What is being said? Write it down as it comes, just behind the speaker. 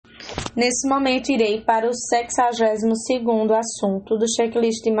Nesse momento, irei para o 62º assunto do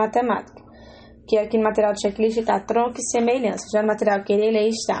checklist de matemática, que aqui no material do checklist está tronco e semelhança. Já no material que ele lê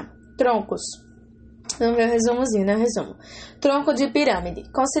está troncos. Vamos ver o resumozinho, né? Resumo. Tronco de pirâmide.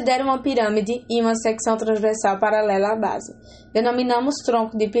 Considere uma pirâmide e uma secção transversal paralela à base. Denominamos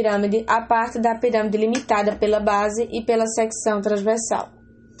tronco de pirâmide a parte da pirâmide limitada pela base e pela secção transversal.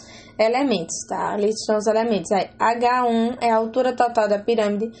 Elementos, tá? Ali estão os elementos. Aí, H1 é a altura total da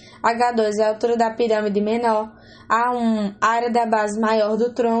pirâmide, H2 é a altura da pirâmide menor, A1, área da base maior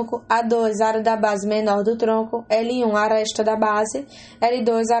do tronco, A2, área da base menor do tronco, L1, a aresta da base,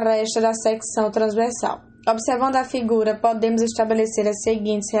 L2, a aresta da secção transversal. Observando a figura, podemos estabelecer as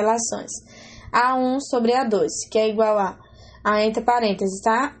seguintes relações. A1 sobre A2, que é igual a entre parênteses,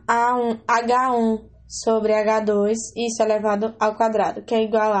 tá? H1 sobre H2, isso elevado ao quadrado, que é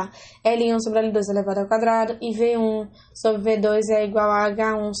igual a L1 sobre L2 elevado ao quadrado, e V1 sobre V2 é igual a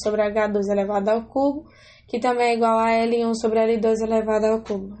H1 sobre H2 elevado ao cubo, que também é igual a L1 sobre L2 elevado ao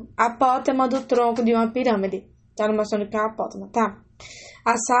cubo. Apótema do tronco de uma pirâmide. Tá mostrando que é uma apótema, tá?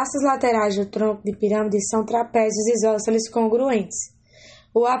 As faces laterais do tronco de pirâmide são trapézios isósceles congruentes.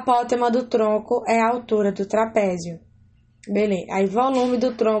 O apótema do tronco é a altura do trapézio. Beleza. Aí, volume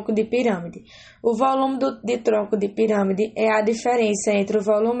do tronco de pirâmide. O volume de tronco de pirâmide é a diferença entre o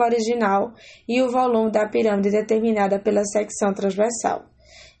volume original e o volume da pirâmide determinada pela secção transversal.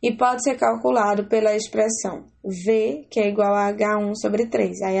 E pode ser calculado pela expressão V, que é igual a H1 sobre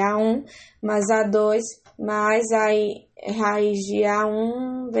 3. Aí, A1 mais A2 mais aí raiz de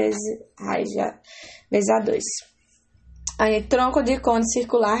A1 vezes A2. Aí, tronco de cone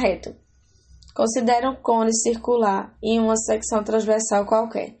circular reto. Considere um cone circular em uma secção transversal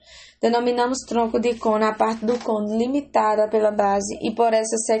qualquer. Denominamos tronco de cone a parte do cone limitada pela base e por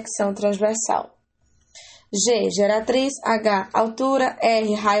essa secção transversal. G, geratriz, H, altura,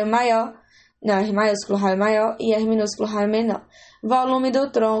 R, raio maior, R maiúsculo, raio maior e R minúsculo, raio menor. Volume do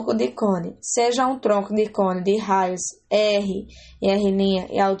tronco de cone. Seja um tronco de cone de raios R e R'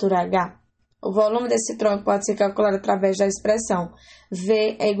 e altura H. O volume desse tronco pode ser calculado através da expressão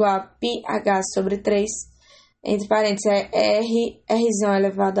V é igual a πh sobre 3, entre parênteses é Rzinho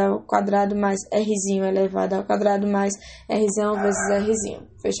elevado ao quadrado mais Rzinho elevado ao quadrado mais Rzão vezes Rzinho.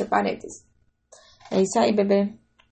 Fecha parênteses. É isso aí, bebê.